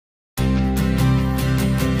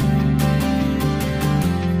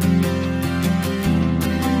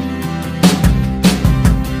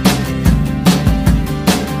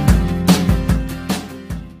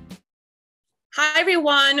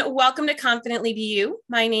everyone. Welcome to Confidently Be You.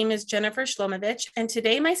 My name is Jennifer Shlomovich, and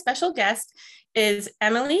today my special guest is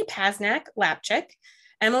Emily Pasnak-Lapchick.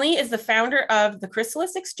 Emily is the founder of the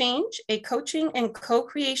Chrysalis Exchange, a coaching and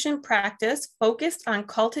co-creation practice focused on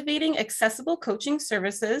cultivating accessible coaching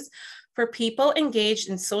services for people engaged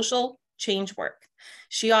in social change work.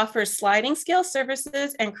 She offers sliding scale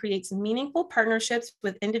services and creates meaningful partnerships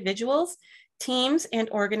with individuals, teams, and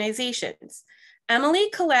organizations. Emily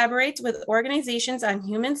collaborates with organizations on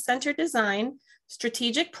human-centered design,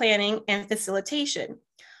 strategic planning, and facilitation.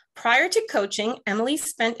 Prior to coaching, Emily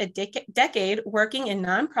spent a decade working in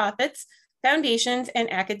nonprofits, foundations,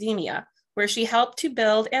 and academia, where she helped to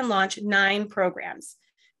build and launch 9 programs.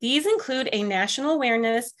 These include a national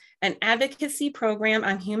awareness and advocacy program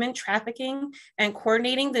on human trafficking and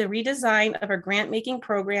coordinating the redesign of her grant-making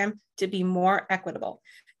program to be more equitable.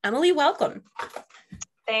 Emily, welcome.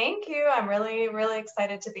 Thank you. I'm really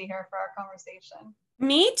excited to be here for our conversation.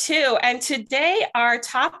 Me too. And today our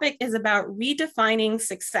topic is about redefining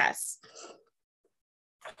success.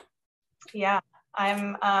 Yeah,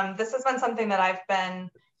 this has been something that I've been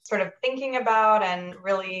sort of thinking about and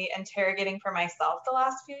really interrogating for myself the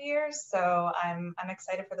last few years. So I'm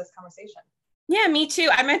excited for this conversation. Yeah, me too.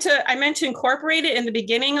 I meant to incorporate it in the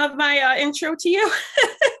beginning of my intro to you.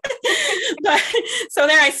 But so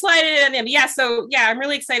there I slide it in. Yeah. So yeah, I'm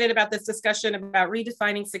really excited about this discussion about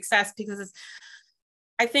redefining success because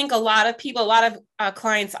I think a lot of people, a lot of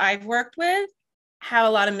clients I've worked with have a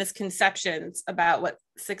lot of misconceptions about what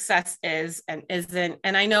success is and isn't.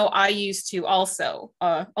 And I know I used to also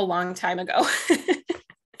a long time ago.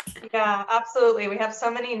 Yeah, absolutely. We have so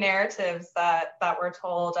many narratives that we're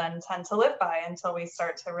told and tend to live by until we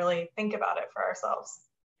start to really think about it for ourselves.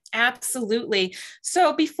 Absolutely.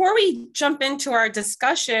 So before we jump into our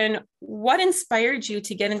discussion, what inspired you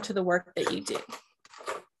to get into the work that you do?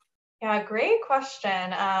 Yeah, great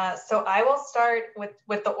question. So I will start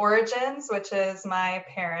with the origins, which is my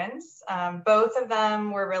parents. Both of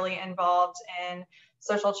them were really involved in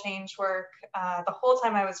social change work the whole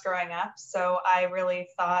time I was growing up. So I really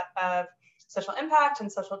thought of social impact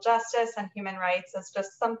and social justice and human rights as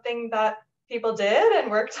just something that people did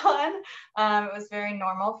and worked on. It was very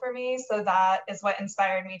normal for me. So that is what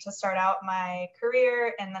inspired me to start out my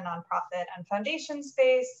career in the nonprofit and foundation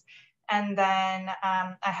space. And then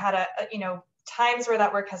I had times where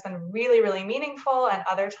that work has been really meaningful and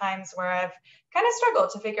other times where I've kind of struggled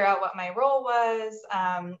to figure out what my role was.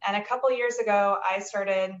 And a couple of years ago, I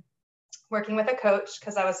started working with a coach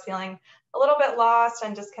because I was feeling a little bit lost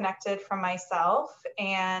and disconnected from myself.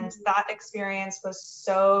 And that experience was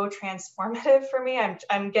so transformative for me.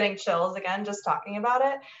 I'm getting chills again, just talking about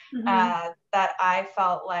it, that I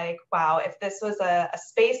felt like, wow, if this was a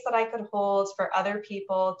space that I could hold for other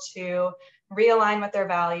people to realign with their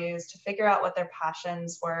values, to figure out what their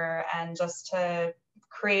passions were, and just to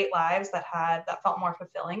create lives that felt more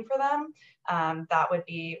fulfilling for them, that would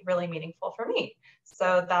be really meaningful for me.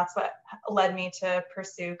 So that's what led me to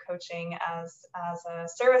pursue coaching as a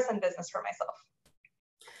service and business for myself.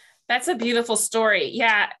 That's a beautiful story.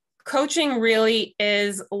 Yeah, coaching really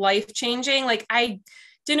is life-changing. Like I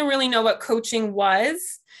didn't really know what coaching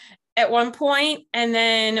was at one point. And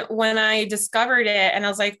then when I discovered it and I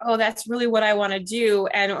was like, oh, that's really what I want to do.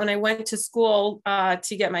 And when I went to school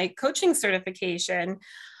to get my coaching certification,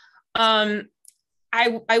 I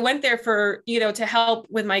went there for, to help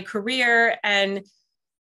with my career. And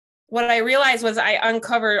what I realized was I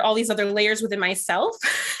uncovered all these other layers within myself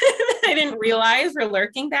I didn't realize were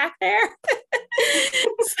lurking back there.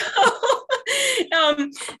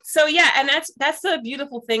 So yeah, and that's the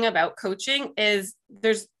beautiful thing about coaching is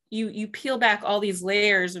you peel back all these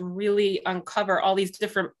layers and really uncover all these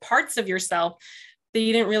different parts of yourself that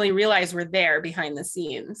you didn't really realize were there behind the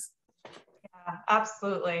scenes. Yeah,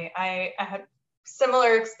 absolutely. I had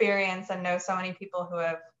similar experience and know so many people who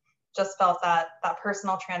have just felt that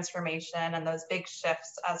personal transformation and those big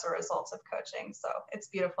shifts as a result of coaching. So it's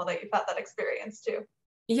beautiful that you've had that experience too.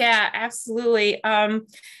 Yeah, absolutely.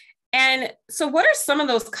 And so what are some of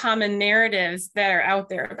those common narratives that are out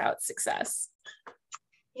there about success?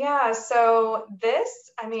 Yeah, so there's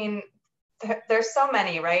so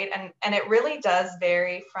many, right? And it really does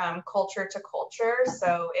vary from culture to culture.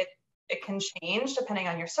 So it can change depending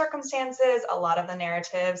on your circumstances. A lot of the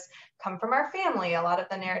narratives come from our family. A lot of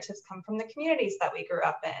the narratives come from the communities that we grew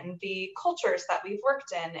up in, the cultures that we've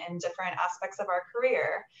worked in different aspects of our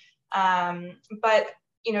career. But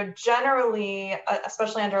generally,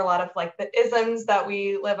 especially under a lot of like the isms that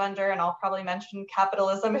we live under, and I'll probably mention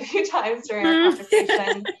capitalism a few times during our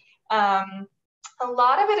conversation, a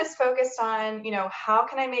lot of it is focused on, how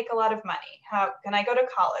can I make a lot of money? How can I go to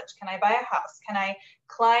college? Can I buy a house? Can I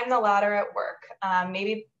climb the ladder at work?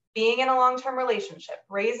 Maybe being in a long-term relationship,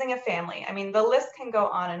 raising a family. I mean, the list can go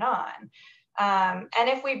on and on. And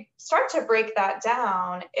if we start to break that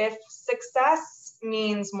down, if success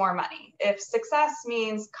means more money, if success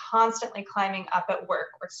means constantly climbing up at work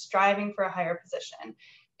or striving for a higher position,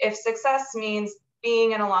 if success means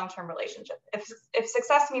being in a long-term relationship, if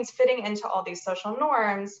success means fitting into all these social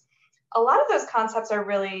norms, a lot of those concepts are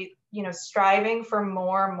really, striving for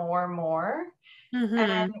more. Mm-hmm.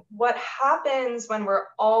 And what happens when we're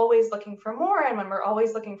always looking for more and when we're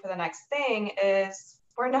always looking for the next thing is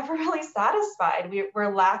we're never really satisfied.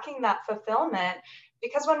 We're lacking that fulfillment,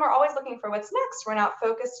 because when we're always looking for what's next, we're not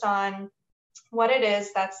focused on what it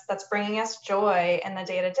is that's bringing us joy in the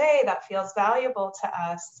day-to-day that feels valuable to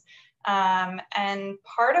us. And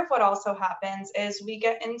part of what also happens is we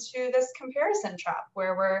get into this comparison trap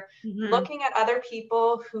where we're looking at other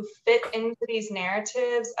people who fit into these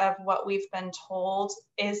narratives of what we've been told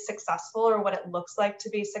is successful or what it looks like to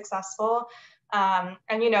be successful. And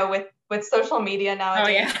with social media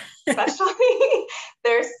nowadays, especially,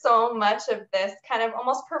 there's so much of this kind of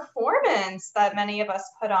almost performance that many of us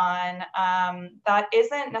put on that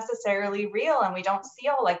isn't necessarily real, and we don't see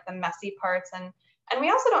all like the messy parts, and we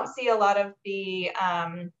also don't see a lot of the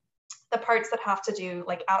parts that have to do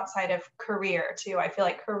like outside of career too. I feel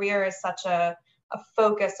like career is such a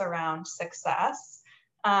focus around success.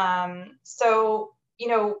 So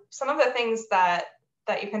some of the things that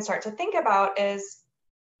you can start to think about is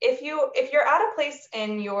if you're at a place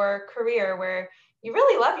in your career where you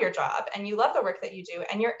really love your job and you love the work that you do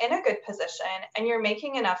and you're in a good position and you're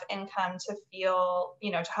making enough income to feel,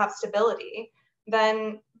 to have stability,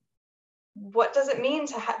 then what does it mean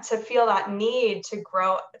to feel that need to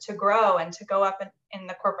grow and to go up in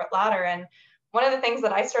the corporate ladder? And one of the things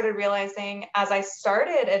that I started realizing as I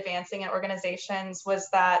started advancing in organizations was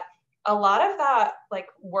that a lot of that like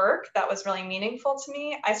work that was really meaningful to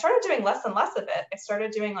me, I started doing less and less of it. I started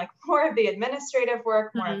doing like more of the administrative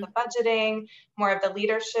work, more of the budgeting, more of the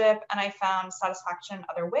leadership, and I found satisfaction in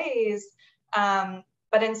other ways.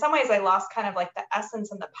 But in some ways I lost kind of like the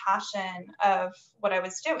essence and the passion of what I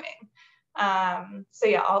was doing. So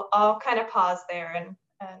yeah, I'll kind of pause there and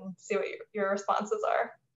see what your responses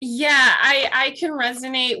are. Yeah, I can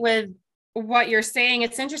resonate with what you're saying.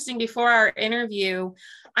 It's interesting, before our interview,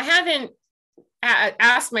 I haven't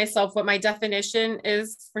asked myself what my definition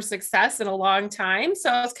is for success in a long time. So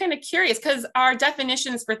I was kind of curious, because our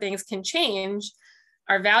definitions for things can change,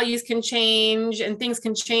 our values can change, and things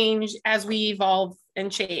can change as we evolve and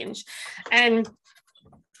change. And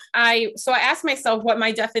so I asked myself what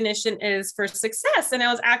my definition is for success. And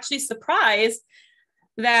I was actually surprised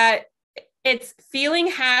that it's feeling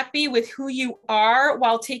happy with who you are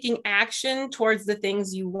while taking action towards the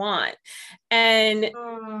things you want. And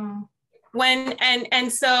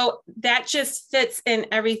so that just fits in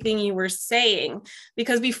everything you were saying,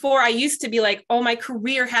 because before I used to be like, oh, my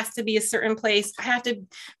career has to be a certain place. I have to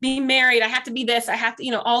be married. I have to be this. I have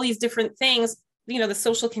to, all these different things, the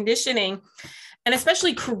social conditioning, and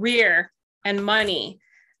especially career and money,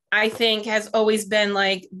 I think has always been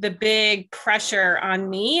like the big pressure on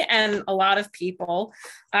me and a lot of people.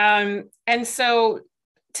 And so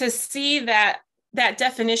to see that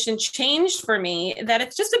definition changed for me, that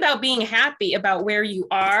it's just about being happy about where you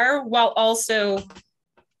are while also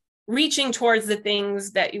reaching towards the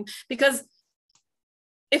things that because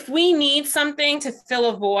if we need something to fill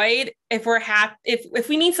a void, if we're happy, if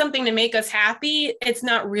we need something to make us happy, it's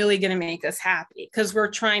not really going to make us happy, because we're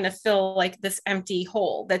trying to fill like this empty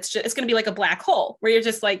hole. It's going to be like a black hole where you're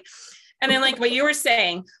just like, and then like what you were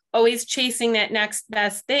saying, always chasing that next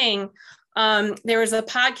best thing. There was a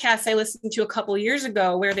podcast I listened to a couple of years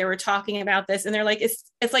ago where they were talking about this, and they're like,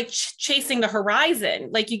 it's like chasing the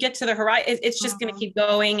horizon. Like you get to the horizon, it's just going to keep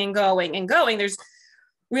going and going and going. There's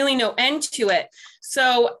really no end to it.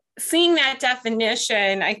 So seeing that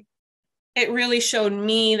definition, it really showed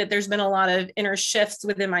me that there's been a lot of inner shifts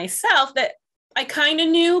within myself that I kind of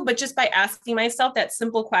knew, but just by asking myself that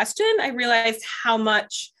simple question, I realized how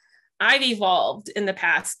much I've evolved in the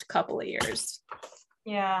past couple of years.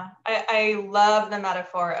 Yeah, I love the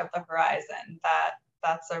metaphor of the horizon.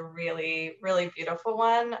 That's a really, really beautiful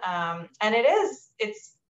one. And it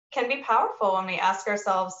can be powerful when we ask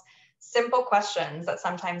ourselves simple questions that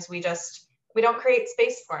sometimes we don't create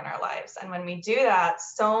space for in our lives. And when we do that,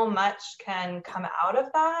 so much can come out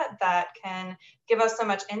of that can give us so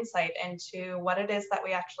much insight into what it is that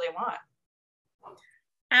we actually want.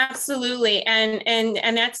 Absolutely. And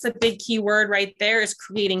that's the big key word right there, is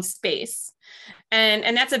creating space.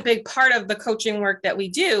 And that's a big part of the coaching work that we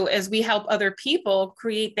do, is we help other people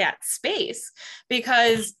create that space,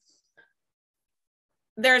 because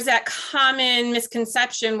there's that common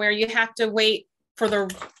misconception where you have to wait for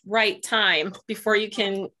the right time before you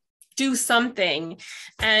can do something.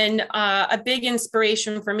 And a big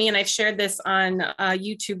inspiration for me, and I've shared this on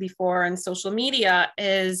YouTube before, on social media,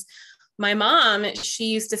 is my mom. She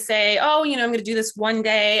used to say, oh, I'm going to do this one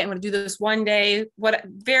day. I'm going to do this one day,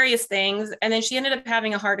 various things. And then she ended up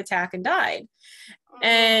having a heart attack and died.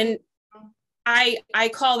 And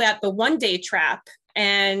I call that the one day trap.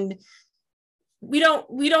 And we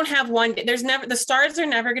don't have one day. The stars are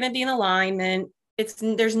never going to be in alignment.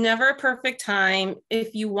 There's never a perfect time.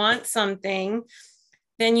 If you want something,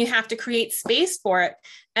 then you have to create space for it.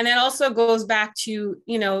 And that also goes back to,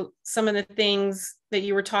 some of the things that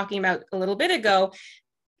you were talking about a little bit ago.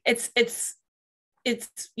 It's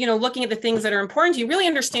looking at the things that are important to you, really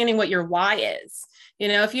understanding what your why is.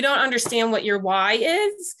 If you don't understand what your why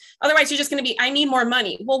is, otherwise you're just going to be, I need more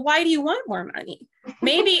money. Well, why do you want more money?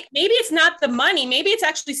 Maybe it's not the money. Maybe it's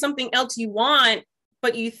actually something else you want,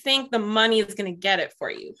 but you think the money is going to get it for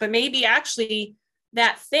you. But maybe actually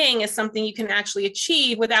that thing is something you can actually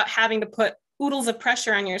achieve without having to put oodles of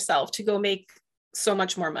pressure on yourself to go make so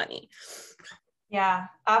much more money. Yeah,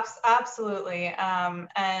 absolutely. And,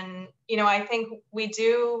 I think we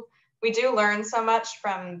do learn so much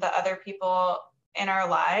from the other people in our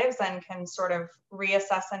lives, and can sort of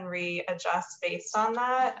reassess and readjust based on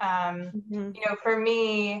that. For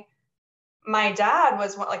me, my dad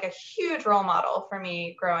was like a huge role model for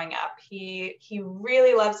me growing up. He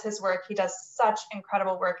really loves his work. He does such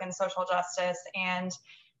incredible work in social justice, and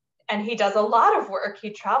he does a lot of work.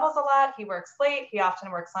 He travels a lot. He works late. He often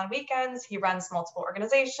works on weekends. He runs multiple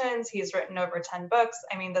organizations. He's written over 10 books.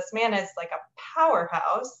 I mean, this man is like a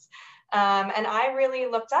powerhouse. And I really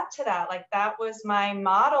looked up to that. Like, that was my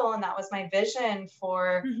model, and that was my vision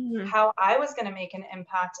for how I was going to make an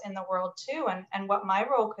impact in the world too, and what my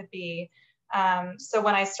role could be. So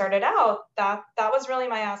when I started out, that was really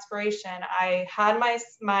my aspiration. I had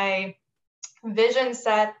my vision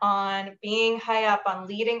set on being high up, on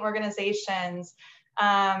leading organizations.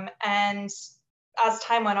 And as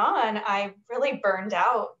time went on, I really burned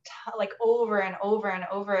out, like over and over and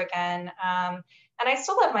over again. And I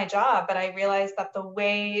still love my job, but I realized that the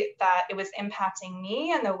way that it was impacting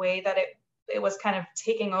me, and the way that it was kind of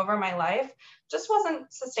taking over my life, just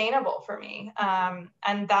wasn't sustainable for me.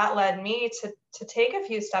 And that led me to take a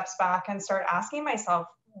few steps back and start asking myself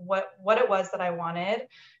what it was that I wanted,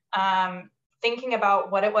 thinking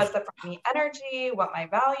about what it was that brought me energy, what my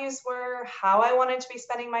values were, how I wanted to be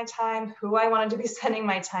spending my time, who I wanted to be spending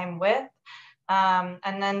my time with,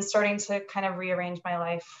 and then starting to kind of rearrange my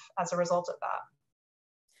life as a result of that.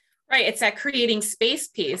 Right. It's that creating space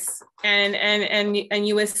piece, and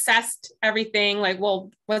you assessed everything, like,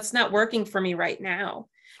 well, what's not working for me right now?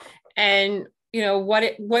 And,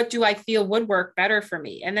 what do I feel would work better for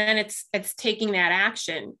me? And then it's taking that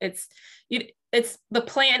action. It's the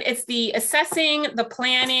plan, it's the assessing, the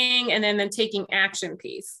planning, and then taking action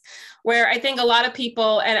piece, where I think a lot of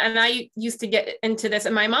people, and I used to get into this,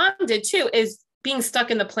 and my mom did too, is being stuck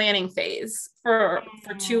in the planning phase for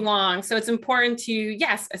too long. So it's important to,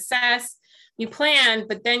 yes, assess, you plan,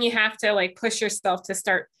 but then you have to like push yourself to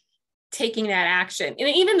start taking that action. And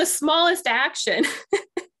even the smallest action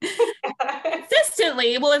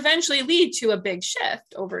consistently will eventually lead to a big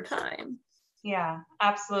shift over time. Yeah,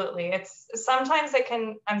 absolutely. It's sometimes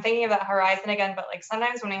I'm thinking of that horizon again, but like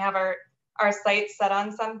sometimes when we have our sights set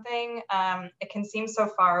on something, it can seem so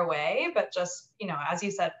far away, but just, as you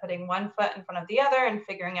said, putting one foot in front of the other and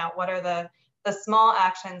figuring out what are the small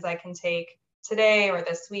actions I can take today or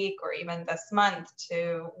this week or even this month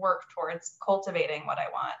to work towards cultivating what I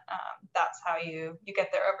want. That's how you get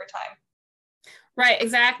there over time. Right,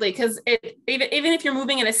 exactly. Because even if you're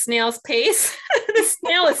moving at a snail's pace, the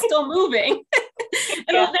snail is still moving.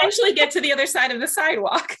 It'll eventually get to the other side of the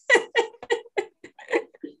sidewalk.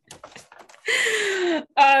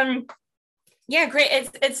 Yeah, great.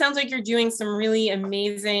 It sounds like you're doing some really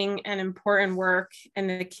amazing and important work in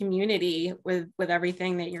the community with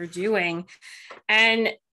everything that you're doing.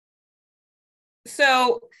 And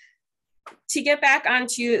so to get back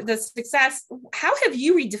onto the success, how have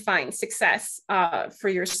you redefined success for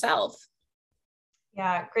yourself?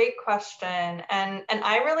 Yeah, great question. And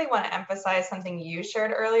I really want to emphasize something you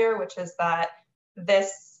shared earlier, which is that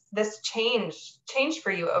this changed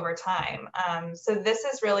for you over time. So this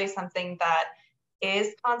is really something that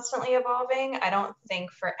is constantly evolving. I don't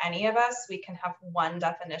think for any of us, we can have one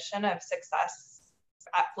definition of success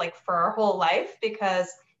like for our whole life, because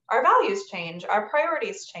our values change, our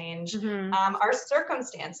priorities change, our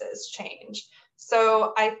circumstances change.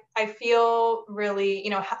 So I feel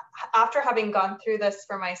really, after having gone through this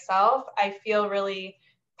for myself, I feel really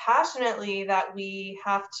passionately that we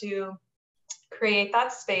have to create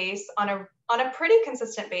that space on a pretty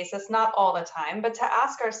consistent basis, not all the time, but to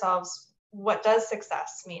ask ourselves, what does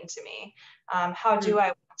success mean to me? How do I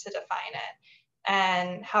want to define it?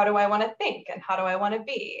 And how do I want to think? And how do I want to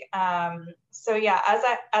be? So yeah, as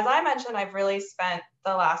I mentioned, I've really spent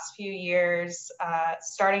the last few years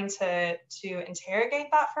starting to interrogate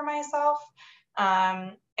that for myself.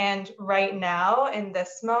 And right now, in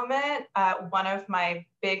this moment, one of my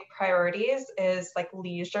big priorities is like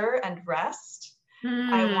leisure and rest.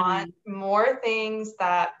 I want more things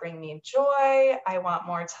that bring me joy. I want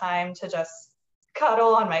more time to just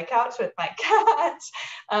cuddle on my couch with my cat.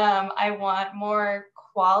 I want more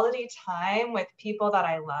quality time with people that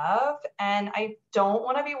I love. And I don't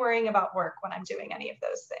want to be worrying about work when I'm doing any of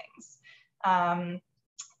those things.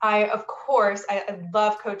 Of course, I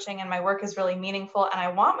love coaching and my work is really meaningful and I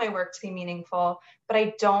want my work to be meaningful, but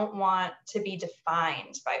I don't want to be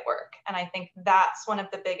defined by work. And I think that's one of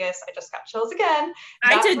the biggest, I just got chills again.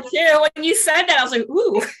 I did too. When you said that, I was like,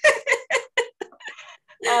 ooh.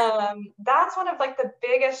 That's one of like the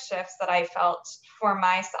biggest shifts that I felt for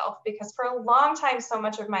myself, because for a long time, so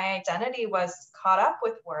much of my identity was caught up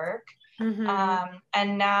with work.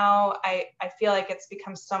 And now I feel like it's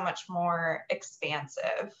become so much more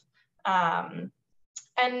expansive. And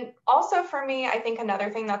also for me, I think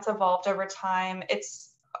another thing that's evolved over time,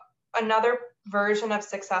 it's another version of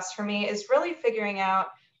success for me, is really figuring out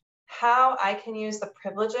how I can use the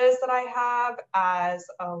privileges that I have as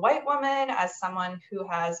a white woman, as someone who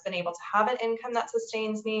has been able to have an income that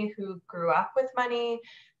sustains me, who grew up with money,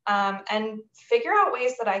 and figure out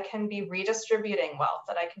ways that I can be redistributing wealth,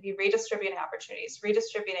 that I can be redistributing opportunities,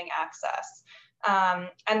 redistributing access.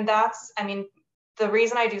 And that's, I mean, the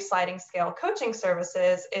reason I do sliding scale coaching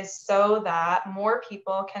services is so that more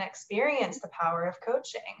people can experience the power of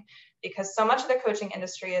coaching, because so much of the coaching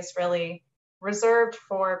industry is really reserved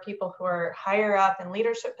for people who are higher up in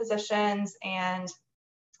leadership positions. And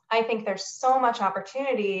I think there's so much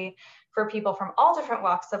opportunity for people from all different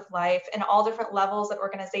walks of life and all different levels of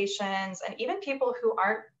organizations, and even people who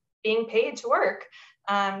aren't being paid to work,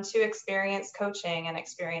 to experience coaching and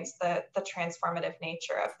experience the transformative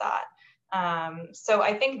nature of that. So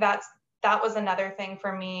I think that was another thing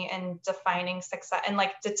for me in defining success and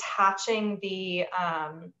like detaching the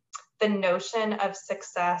notion of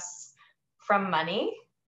success from money.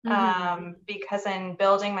 Because in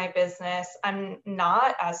building my business, I'm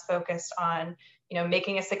not as focused on,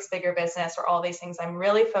 making a six-figure business or all these things. I'm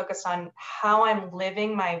really focused on how I'm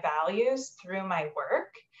living my values through my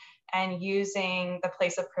work and using the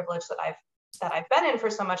place of privilege that I've been in for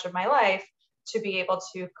so much of my life to be able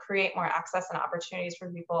to create more access and opportunities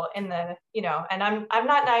for people in the, and I'm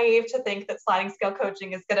not naive to think that sliding scale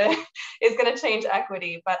coaching is gonna change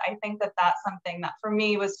equity, but I think that that's something that for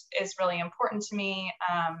me is really important to me.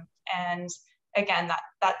 And again,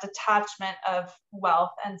 that detachment of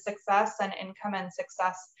wealth and success and income and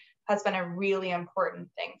success has been a really important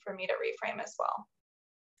thing for me to reframe as well.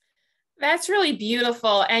 That's really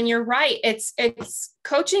beautiful. And you're right. It's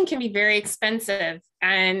coaching can be very expensive,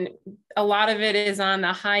 and a lot of it is on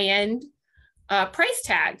the high end price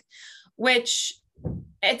tag, which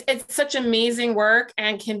it's such amazing work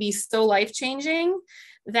and can be so life-changing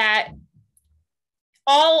that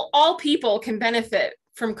all people can benefit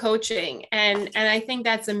from coaching. And I think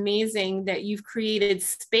that's amazing that you've created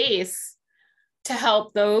space to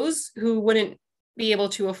help those who wouldn't be able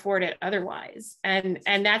to afford it otherwise. And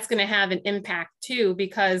that's going to have an impact too,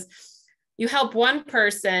 because you help one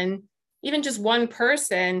person, even just one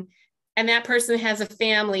person, and that person has a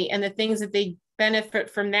family, and the things that they benefit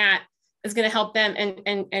from that is going to help them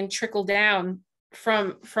and trickle down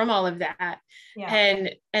from all of that. Yeah.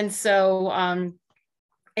 And so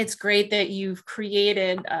it's great that you've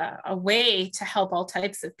created a way to help all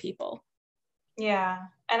types of people. Yeah.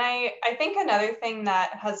 And I think another thing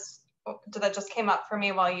that just came up for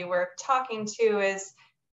me while you were talking too is,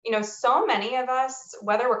 so many of us,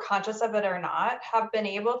 whether we're conscious of it or not, have been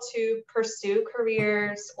able to pursue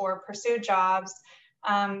careers or pursue jobs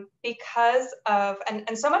because of,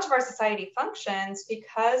 and so much of our society functions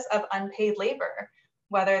because of unpaid labor,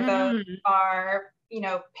 whether those are,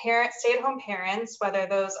 stay-at-home parents, whether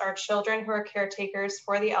those are children who are caretakers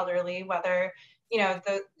for the elderly, whether,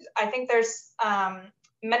 I think there's,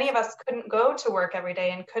 many of us couldn't go to work every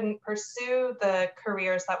day and couldn't pursue the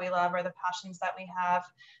careers that we love or the passions that we have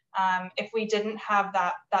if we didn't have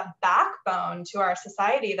that backbone to our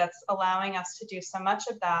society that's allowing us to do so much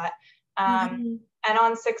of that. And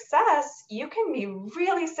on success, you can be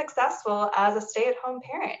really successful as a stay-at-home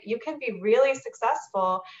parent. You can be really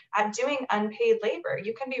successful at doing unpaid labor.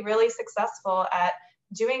 You can be really successful at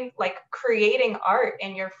doing, like, creating art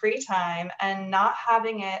in your free time and not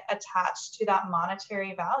having it attached to that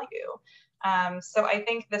monetary value. So I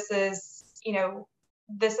think this is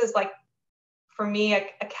like, for me, a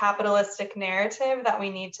capitalistic narrative that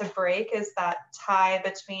we need to break, is that tie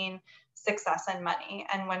between success and money.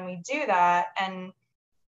 And when we do that and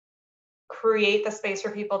create the space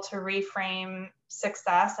for people to reframe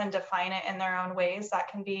success and define it in their own ways, that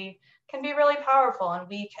can be really powerful. And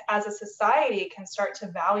we as a society can start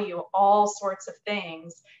to value all sorts of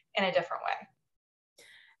things in a different way.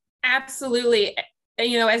 Absolutely.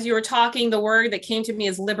 As you were talking, the word that came to me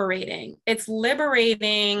is liberating. It's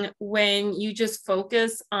liberating when you just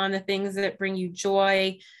focus on the things that bring you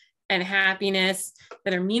joy and happiness,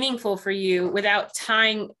 that are meaningful for you, without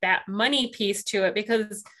tying that money piece to it,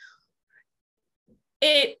 because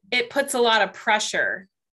it puts a lot of pressure.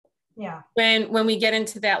 Yeah. When we get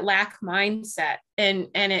into that lack mindset, and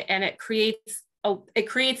it creates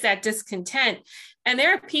that discontent. And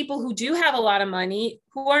there are people who do have a lot of money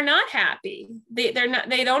who are not happy. They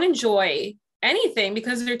don't enjoy anything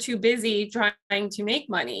because they're too busy trying to make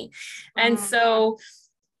money. And so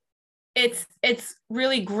it's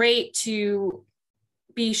really great to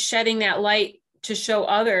be shedding that light to show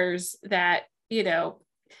others that,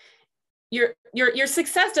 your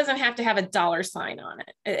success doesn't have to have a dollar sign on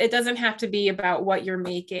it. It doesn't have to be about what you're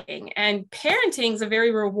making. And parenting is a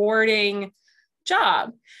very rewarding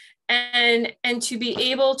job. And to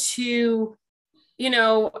be able to,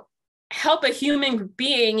 help a human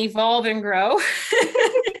being evolve and grow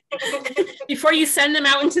before you send them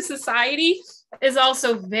out into society is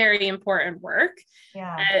also very important work.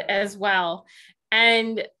 As well.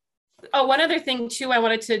 And one other thing too, I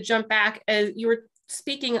wanted to jump back, as you were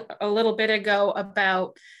speaking a little bit ago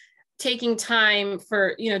about taking time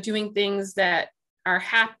for, doing things that are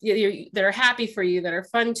happy for you, that are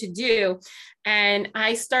fun to do. And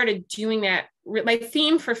I started doing that. My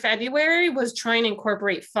theme for February was trying to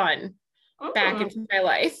incorporate fun back into my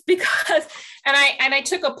life, because, and I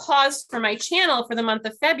took a pause for my channel for the month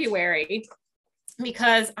of February,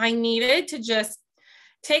 because I needed to just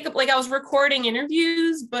take up, I was recording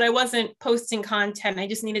interviews, but I wasn't posting content. I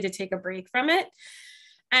just needed to take a break from it.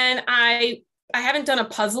 And I haven't done a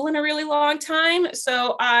puzzle in a really long time.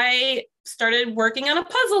 So I started working on a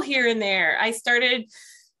puzzle here and there. I started,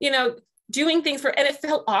 doing things and it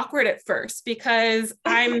felt awkward at first, because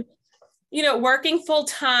I'm, working full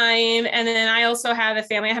time. And then I also have a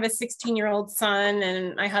family. I have a 16-year-old son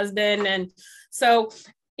and my husband. And so,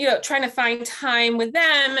 trying to find time with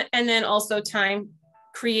them, and then also time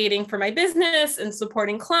creating for my business and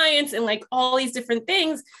supporting clients, and like all these different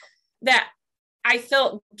things that I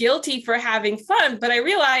felt guilty for having fun, but I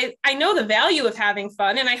realized I know the value of having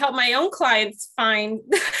fun, and I help my own clients carve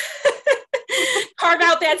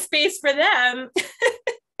out that space for them,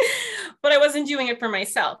 but I wasn't doing it for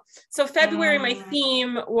myself. So February, my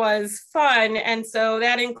theme was fun. And so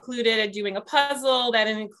that included doing a puzzle, that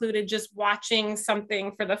included just watching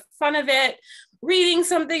something for the fun of it, reading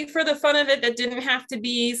something for the fun of it that didn't have to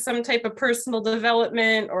be some type of personal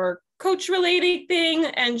development or coach related thing.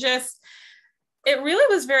 And just, it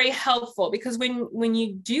really was very helpful, because when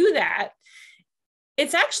you do that,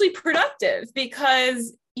 it's actually productive,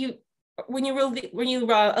 because when you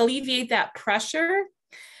alleviate that pressure,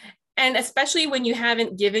 and especially when you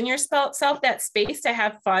haven't given yourself that space to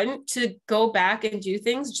have fun, to go back and do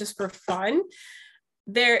things just for fun,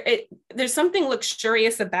 there's something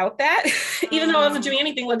luxurious about that. Even though I wasn't doing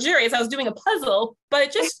anything luxurious, I was doing a puzzle, but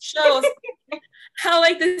it just shows how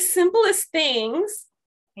the simplest things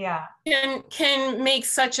can make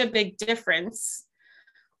such a big difference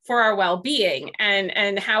for our well-being,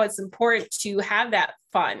 and how it's important to have that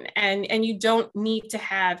fun. And you don't need to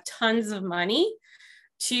have tons of money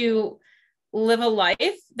to live a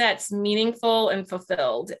life that's meaningful and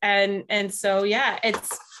fulfilled. And so,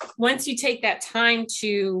 it's once you take that time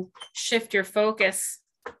to shift your focus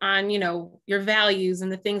on, your values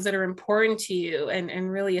and the things that are important to you,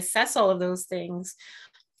 and really assess all of those things,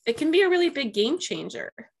 it can be a really big game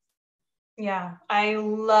changer. Yeah, I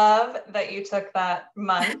love that you took that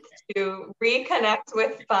month to reconnect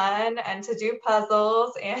with fun and to do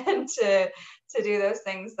puzzles and to do those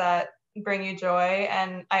things that bring you joy.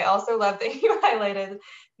 And I also love that you highlighted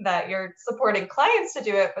that you're supporting clients to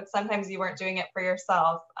do it, but sometimes you weren't doing it for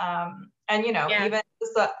yourself. Even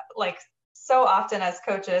just so often as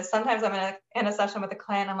coaches, sometimes I'm in a session with a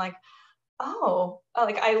client, I'm like, oh,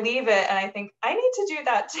 like I leave it and I think I need to do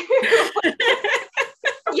that too.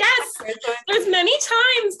 Yes, there's many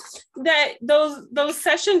times that those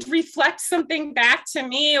sessions reflect something back to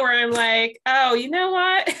me where I'm like, oh, you know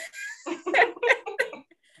what? I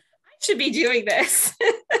should be doing this.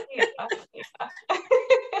 Yeah.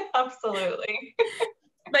 Absolutely.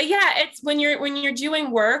 But yeah, it's when you're doing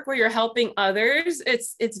work where you're helping others,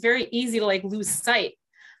 it's very easy to like lose sight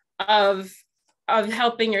of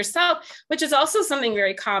helping yourself, which is also something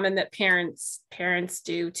very common that parents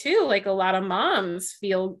do too. Like a lot of moms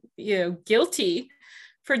feel, guilty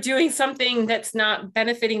for doing something that's not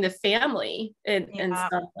benefiting the family in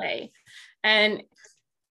some way. And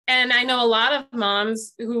I know a lot of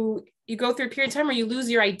moms who you go through a period of time where you lose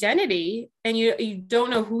your identity and you don't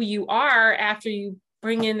know who you are after you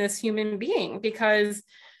bring in this human being, because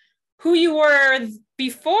who you were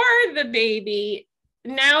before the baby,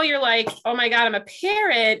 now you're like, oh my God, I'm a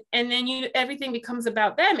parent. And then everything becomes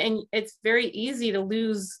about them. And it's very easy to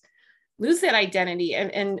lose that identity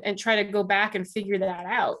and try to go back and figure that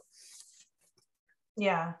out.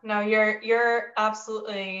 Yeah, no, you're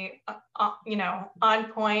absolutely,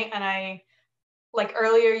 on point. And I, like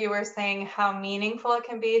earlier, you were saying how meaningful it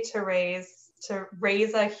can be to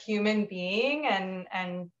raise a human being,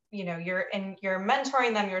 and you're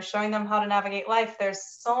mentoring them, you're showing them how to navigate life. There's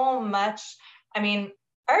so much. I mean,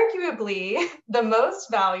 arguably the most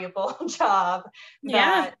valuable job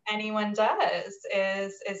that anyone does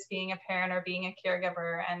is being a parent or being a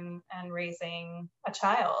caregiver and raising a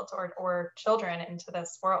child or children into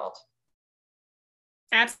this world.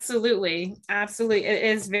 Absolutely. It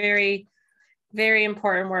is very, very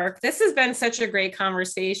important work. This has been such a great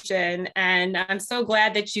conversation, and I'm so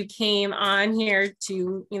glad that you came on here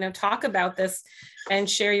to, talk about this and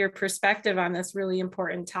share your perspective on this really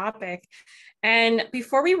important topic. And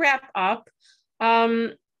before we wrap up,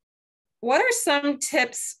 what are some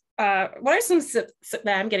tips? I'm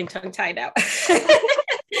getting tongue-tied out.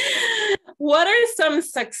 What are some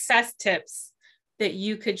success tips that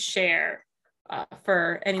you could share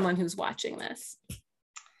for anyone who's watching this?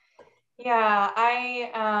 Yeah,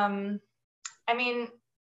 I mean,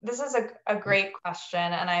 this is a great question,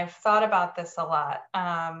 and I've thought about this a lot.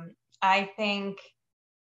 I think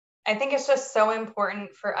it's just so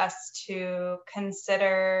important for us to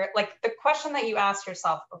consider, like, the question that you asked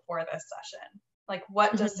yourself before this session, like,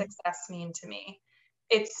 what does success mean to me?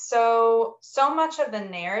 It's so much of the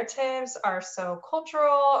narratives are so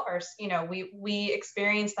cultural, or, we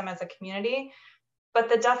experience them as a community, but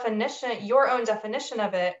the definition, your own definition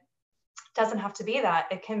of it, doesn't have to be that.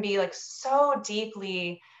 It can be like so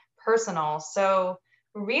deeply personal. So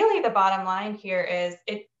really the bottom line here is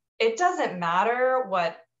it doesn't matter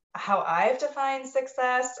how I've defined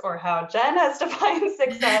success or how Jen has defined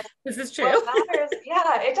success. This is true. What matters,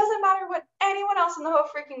 it doesn't matter what anyone else in the whole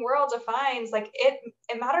freaking world defines. Like it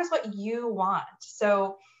matters what you want.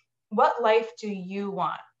 So what life do you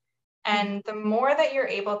want? And the more that you're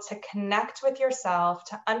able to connect with yourself,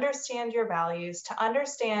 to understand your values, to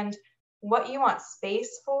understand what you want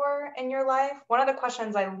space for in your life. One of the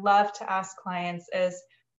questions I love to ask clients is,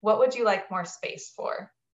 what would you like more space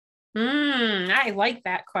for? I like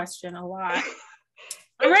that question a lot.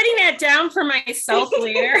 I'm writing that down for myself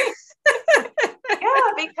later.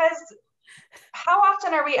 Yeah, because how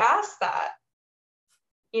often are we asked that?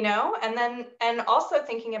 And also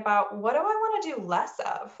thinking about, what do I want to do less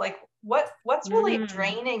of? Like what's really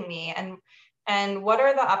draining me, and what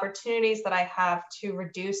are the opportunities that I have to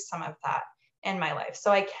reduce some of that in my life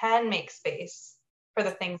so I can make space for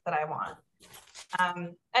the things that I want.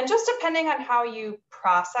 And just depending on how you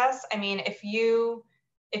process, I mean, if you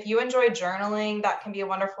enjoy journaling, that can be a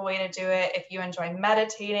wonderful way to do it. If you enjoy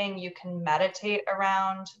meditating, you can meditate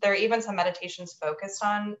around. There are even some meditations focused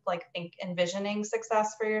on, like, envisioning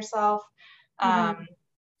success for yourself.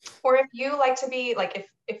 Or if you like to be like,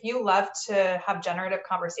 if you love to have generative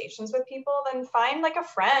conversations with people, then find like a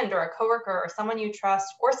friend or a coworker or someone you trust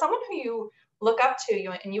or someone who you look up to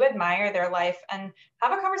and you admire their life, and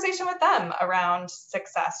have a conversation with them around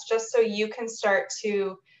success, just so you can start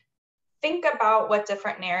to think about what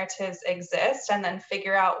different narratives exist and then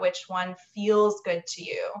figure out which one feels good to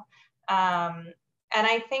you. And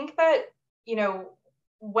I think that,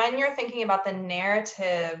 when you're thinking about the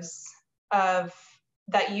narratives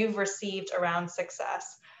that you've received around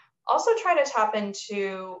success, also try to tap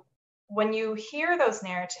into, when you hear those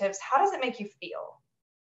narratives, how does it make you feel?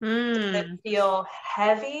 Does it feel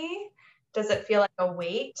heavy? Does it feel like a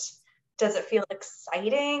weight? Does it feel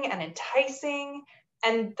exciting and enticing?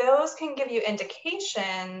 And those can give you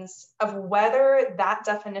indications of whether that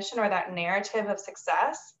definition or that narrative of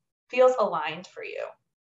success feels aligned for you.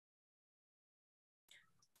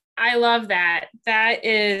 I love that. That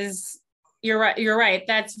is, you're right. You're right.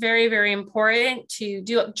 That's very, very important to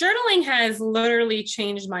do. Journaling has literally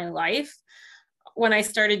changed my life when I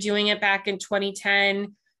started doing it back in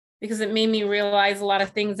 2010, because it made me realize a lot of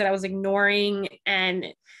things that I was ignoring. And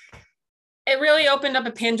it really opened up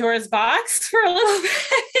a Pandora's box for a little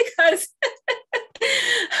bit because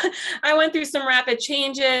I went through some rapid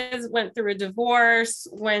changes, went through a divorce,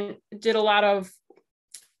 did a lot of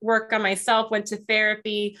work on myself, went to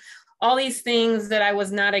therapy, all these things that I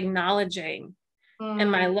was not acknowledging in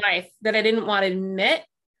my life that I didn't want to admit.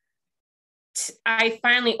 I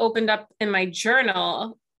finally opened up in my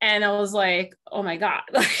journal and I was like, oh my God.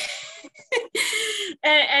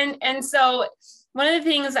 and so one of the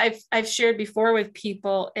things I've shared before with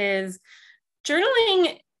people is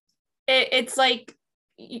journaling. It's like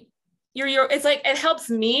it's like, it helps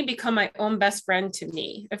me become my own best friend to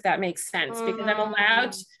me, if that makes sense, because I'm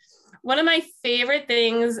allowed to. One of my favorite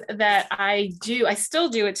things that I do, I still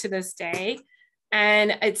do it to this day,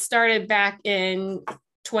 and it started back in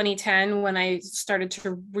 2010 when I started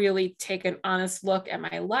to really take an honest look at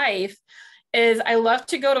my life, is I love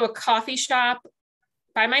to go to a coffee shop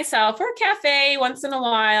by myself or a cafe once in a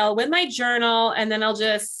while with my journal, and then I'll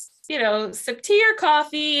just, sip tea or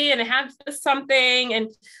coffee and have something, and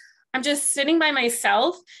I'm just sitting by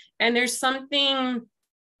myself, and there's something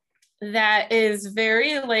that is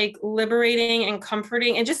very like liberating and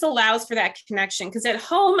comforting and just allows for that connection. Because at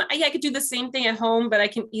home, I could do the same thing at home, but I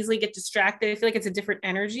can easily get distracted. I feel like it's a different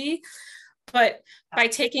energy. But by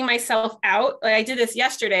taking myself out, like I did this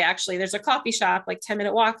yesterday, actually, there's a coffee shop like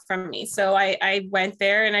 10-minute walk from me. So I went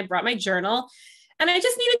there and I brought my journal, and I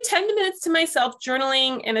just needed 10 minutes to myself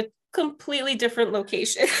journaling in a completely different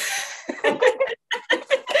location.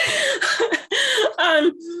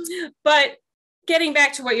 But getting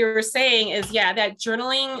back to what you were saying is, that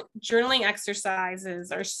journaling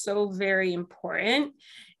exercises are so very important.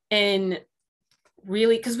 And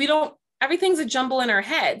really, because everything's a jumble in our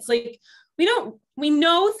heads. Like we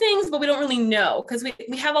know things, but we don't really know, because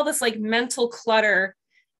we have all this like mental clutter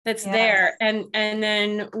that's there. And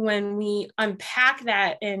then when we unpack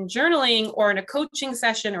that in journaling or in a coaching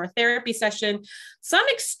session or a therapy session, some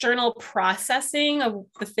external processing of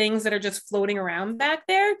the things that are just floating around back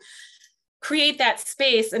there create that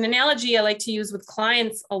space. An analogy I like to use with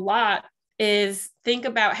clients a lot is, think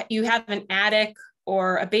about, you have an attic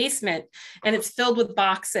or a basement and it's filled with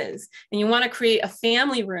boxes, and you want to create a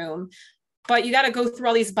family room, but you got to go through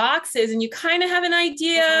all these boxes, and you kind of have an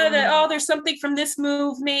idea that, there's something from this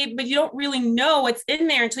move made, but you don't really know what's in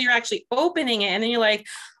there until you're actually opening it. And then you're like,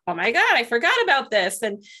 oh my God, I forgot about this.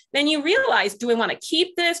 And then you realize, do I want to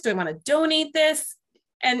keep this? Do I want to donate this?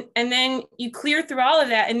 And then you clear through all of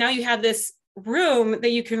that. And now you have this room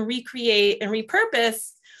that you can recreate and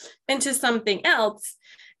repurpose into something else.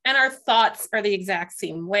 And our thoughts are the exact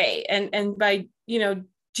same way. And by,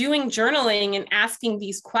 doing journaling and asking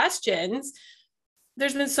these questions,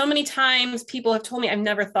 there's been so many times people have told me, I've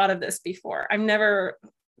never thought of this before. I've never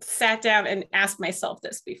sat down and asked myself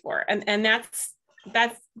this before. And that's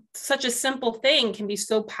such a simple thing can be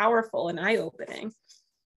so powerful and eye-opening.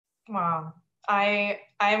 Wow.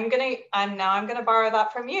 I'm gonna borrow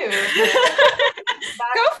that from you. Go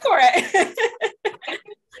for it.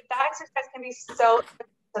 That exercise can be so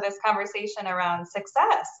to this conversation around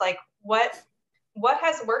success. Like what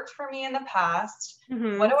has worked for me in the past?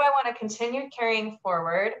 Mm-hmm. What do I want to continue carrying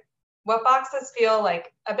forward? What boxes feel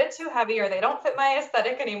like a bit too heavy, or they don't fit my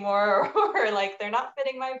aesthetic anymore, or like they're not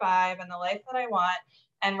fitting my vibe and the life that I want?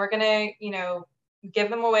 And we're gonna,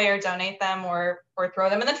 give them away or donate them or throw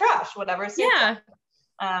them in the trash, whatever suits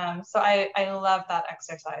them. So I love that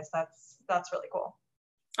exercise. That's really cool.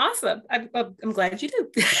 Awesome. I'm glad you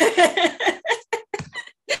do.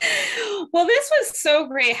 Well, this was so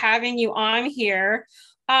great having you on here.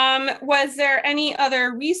 Was there any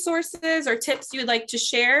other resources or tips you would like to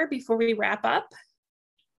share before we wrap up?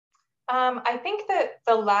 I think that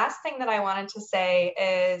the last thing that I wanted to say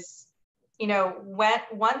is,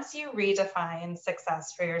 once you redefine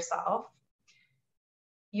success for yourself,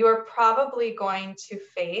 you're probably going to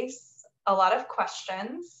face a lot of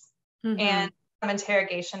questions and some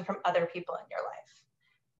interrogation from other people in your life.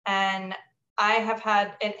 And I have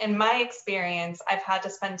had, in my experience, I've had to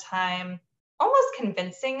spend time almost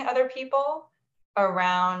convincing other people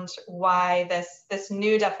around why this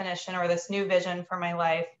new definition or this new vision for my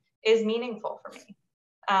life is meaningful for me.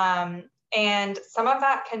 And some of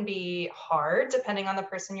that can be hard depending on the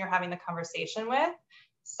person you're having the conversation with.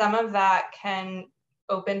 Some of that can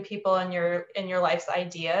open people in your life's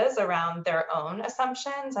ideas around their own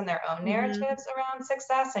assumptions and their own narratives around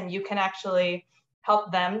success, and you can actually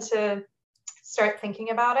help them to start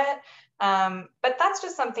thinking about it. But that's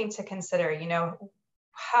just something to consider.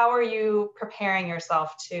 How are you preparing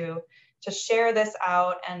yourself to share this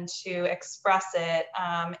out and to express it,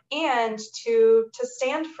 and to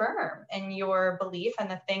stand firm in your belief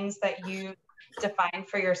and the things that you define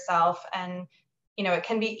for yourself. And it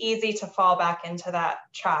can be easy to fall back into that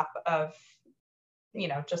trap of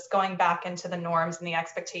just going back into the norms and the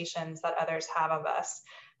expectations that others have of us.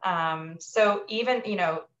 So even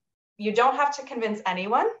you don't have to convince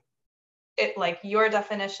anyone. Your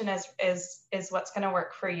definition is what's going to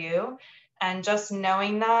work for you. And just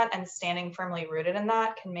knowing that and standing firmly rooted in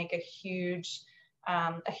that can make a huge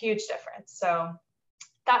difference. So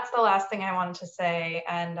that's the last thing I wanted to say.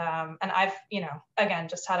 And I've, again,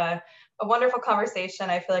 just had a wonderful conversation.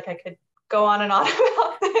 I feel like I could go on and on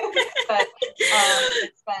about this, but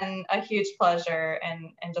it's been a huge pleasure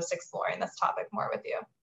in just exploring this topic more with you.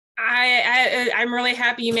 I'm really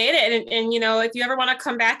happy you made it. And if you ever want to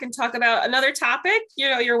come back and talk about another topic,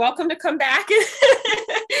 you're welcome to come back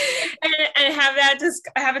and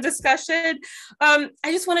have a discussion. I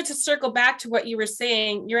just wanted to circle back to what you were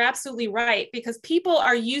saying. You're absolutely right, because people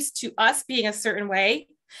are used to us being a certain way.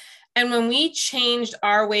 And when we changed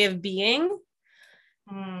our way of being,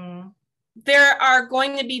 there are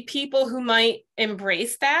going to be people who might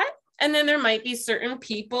embrace that. And then there might be certain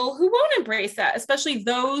people who won't embrace that, especially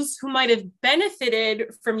those who might have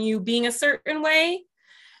benefited from you being a certain way.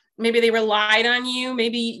 Maybe they relied on you.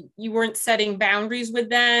 Maybe you weren't setting boundaries with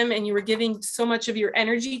them and you were giving so much of your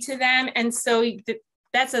energy to them. And so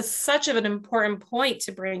that's such of an important point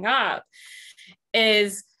to bring up,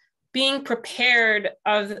 is being prepared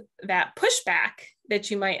of that pushback that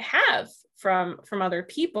you might have from other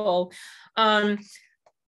people.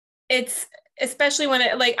 It's especially when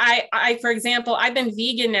I, for example, I've been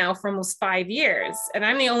vegan now for almost 5 years, and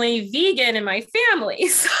I'm the only vegan in my family.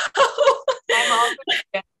 So I'm also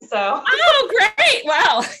vegan, so. Oh, great.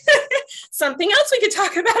 Well, something else we could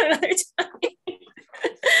talk about another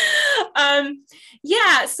time.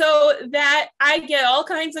 Yeah, so that I get all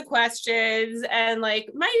kinds of questions, and my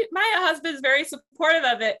husband's very supportive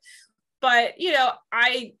of it, but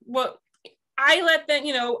I let them,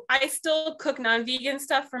 I still cook non-vegan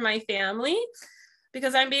stuff for my family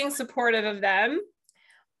because I'm being supportive of them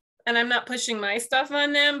and I'm not pushing my stuff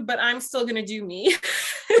on them, but I'm still going to do me.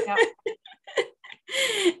 Yeah.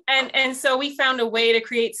 And so we found a way to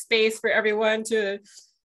create space for everyone to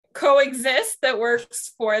coexist that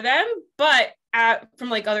works for them. But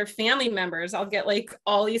from other family members, I'll get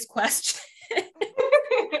all these questions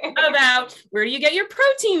about where do you get your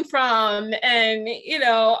protein from? And,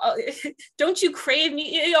 don't you crave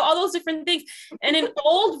meat? All those different things. And an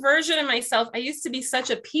old version of myself, I used to be such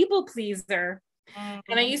a people pleaser.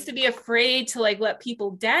 And I used to be afraid to let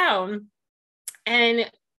people down. And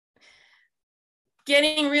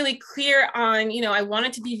getting really clear on, I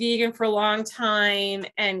wanted to be vegan for a long time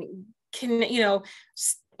and can,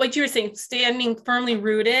 like you were saying, standing firmly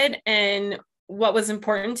rooted and what was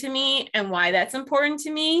important to me and why that's important to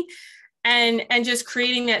me, and just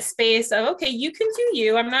creating that space of, okay, you can do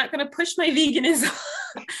you. I'm not going to push my veganism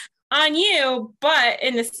on you, but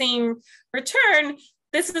in the same return,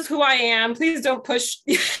 this is who I am. Please don't push,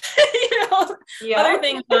 other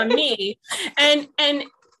things on me. And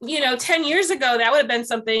 10 years ago, that would have been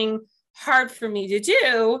something hard for me to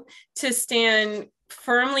do, to stand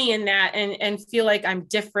firmly in that and feel like I'm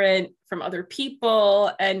different from other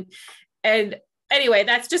people. And anyway,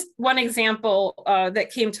 that's just one example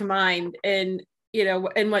that came to mind. And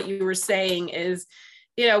what you were saying is,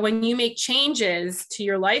 when you make changes to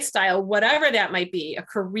your lifestyle, whatever that might be, a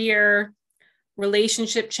career,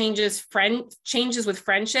 relationship changes, changes with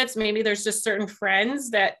friendships, maybe there's just certain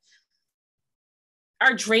friends that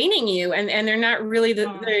are draining you and they're not really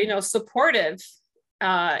supportive.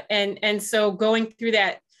 And so going through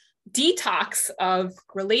that detox of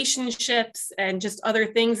relationships and just other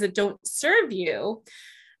things that don't serve you,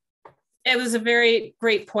 it was a very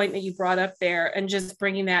great point that you brought up there, and just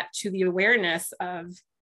bringing that to the awareness of,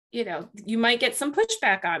 you might get some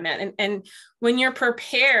pushback on that. And when you're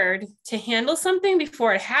prepared to handle something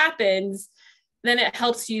before it happens, then it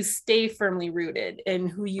helps you stay firmly rooted in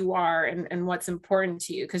who you are and what's important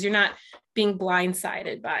to you, because you're not being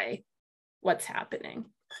blindsided by what's happening.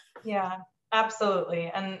 Yeah,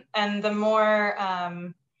 absolutely. And the more,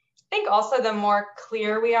 I think also the more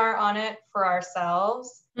clear we are on it for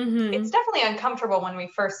ourselves, it's definitely uncomfortable when we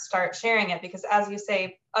first start sharing it, because as you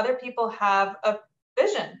say, other people have a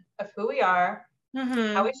vision of who we are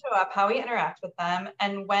how we show up, how we interact with them.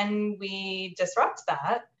 And when we disrupt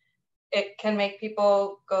that, it can make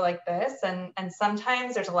people go like this. And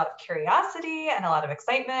sometimes there's a lot of curiosity and a lot of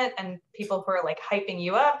excitement and people who are like hyping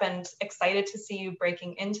you up and excited to see you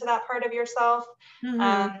breaking into that part of yourself.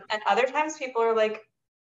 And other times people are like,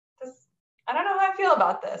 I don't know how I feel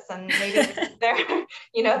about this. And maybe they're,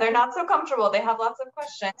 they're not so comfortable. They have lots of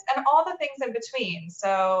questions and all the things in between.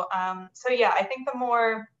 So yeah, I think the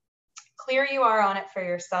more clear you are on it for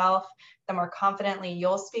yourself, the more confidently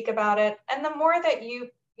you'll speak about it. And the more that you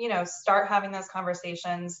start having those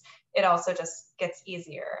conversations, it also just gets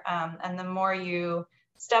easier. And the more you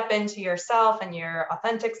step into yourself and your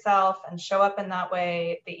authentic self and show up in that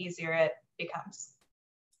way, the easier it becomes.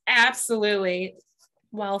 Absolutely.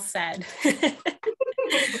 Well said.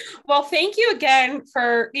 Well, thank you again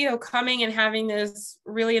for, coming and having this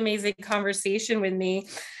really amazing conversation with me.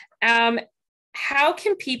 How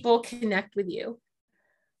can people connect with you?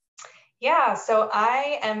 Yeah, so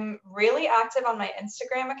I am really active on my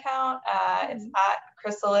Instagram account. It's at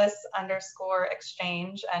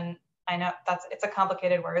Chrysalis_Exchange. And I know it's a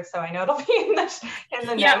complicated word, so I know it'll be in the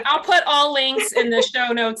notes. I'll put all links in the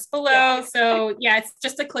show notes below. Yeah. So yeah, it's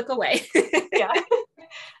just a click away. Yeah.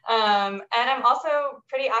 And I'm also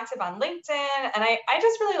pretty active on LinkedIn. And I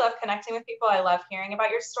just really love connecting with people. I love hearing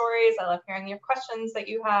about your stories. I love hearing your questions that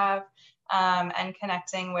you have, and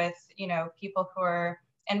connecting with, people who are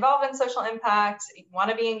involved in social impact, want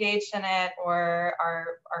to be engaged in it, or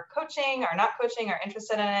are coaching, are not coaching, are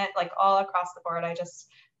interested in it, like all across the board. I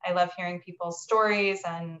love hearing people's stories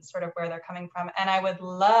and sort of where they're coming from. And I would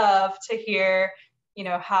love to hear,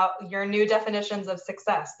 how your new definitions of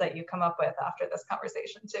success that you come up with after this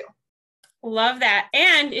conversation too. Love that.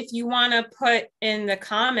 And if you want to put in the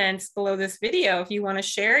comments below this video, if you want to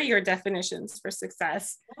share your definitions for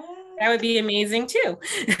success, that would be amazing too.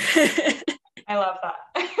 I love that.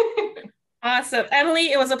 Awesome.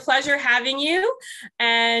 Emily, it was a pleasure having you.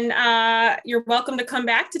 And you're welcome to come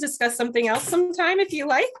back to discuss something else sometime if you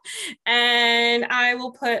like. And I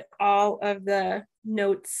will put all of the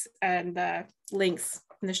notes and the links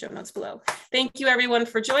in the show notes below. Thank you everyone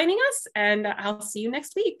for joining us, and I'll see you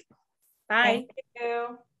next week. Bye. Thank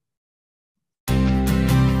you.